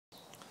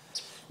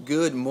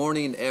Good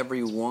morning,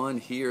 everyone.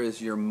 Here is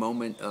your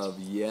moment of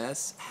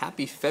yes.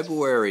 Happy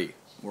February.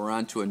 We're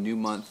on to a new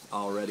month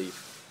already.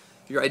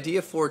 Your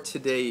idea for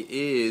today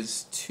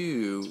is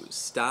to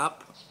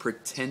stop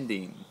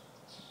pretending.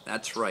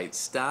 That's right.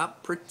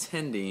 Stop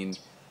pretending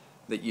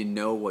that you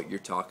know what you're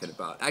talking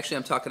about. Actually,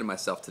 I'm talking to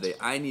myself today.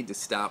 I need to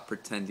stop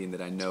pretending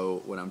that I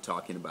know what I'm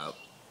talking about.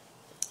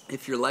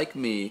 If you're like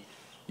me,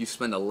 you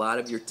spend a lot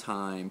of your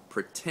time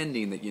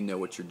pretending that you know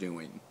what you're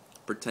doing,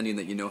 pretending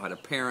that you know how to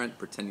parent,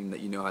 pretending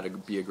that you know how to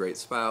be a great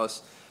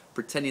spouse,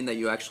 pretending that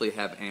you actually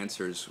have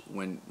answers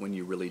when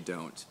you really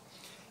don't.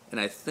 And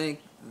I think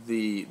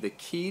the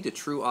key to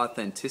true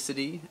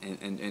authenticity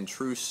and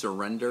true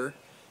surrender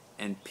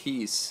and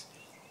peace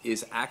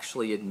is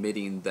actually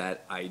admitting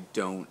that I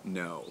don't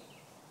know.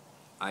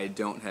 I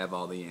don't have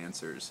all the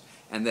answers.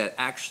 And that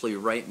actually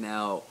right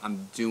now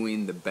I'm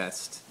doing the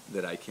best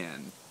that I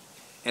can.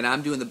 And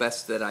I'm doing the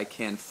best that I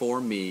can for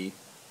me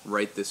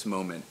right this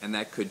moment. And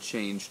that could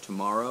change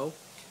tomorrow.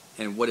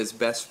 And what is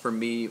best for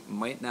me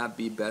might not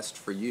be best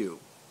for you.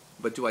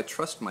 But do I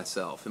trust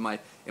myself? Am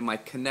I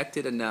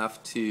connected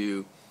enough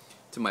to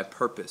my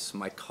purpose,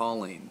 my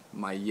calling,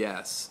 my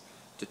yes,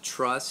 to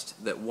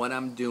trust that what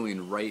I'm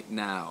doing right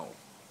now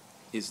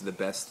is the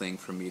best thing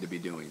for me to be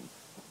doing?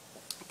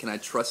 Can I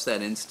trust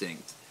that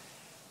instinct?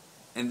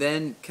 And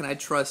then can I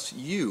trust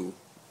you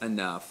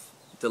enough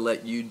to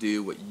let you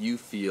do what you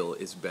feel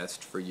is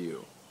best for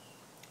you?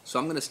 So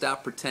I'm going to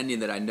stop pretending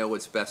that I know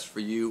what's best for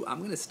you. I'm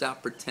going to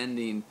stop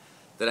pretending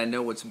that I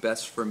know what's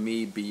best for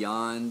me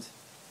beyond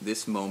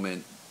this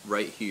moment,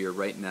 right here,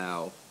 right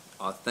now,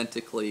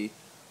 authentically,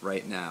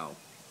 right now.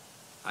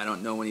 I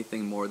don't know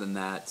anything more than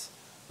that.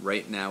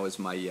 Right now is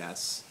my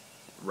yes.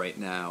 Right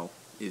now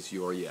is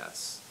your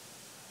yes.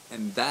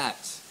 And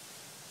that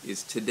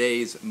is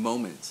today's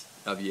moment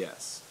of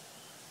yes.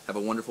 Have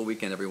a wonderful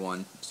weekend,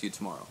 everyone. See you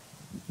tomorrow.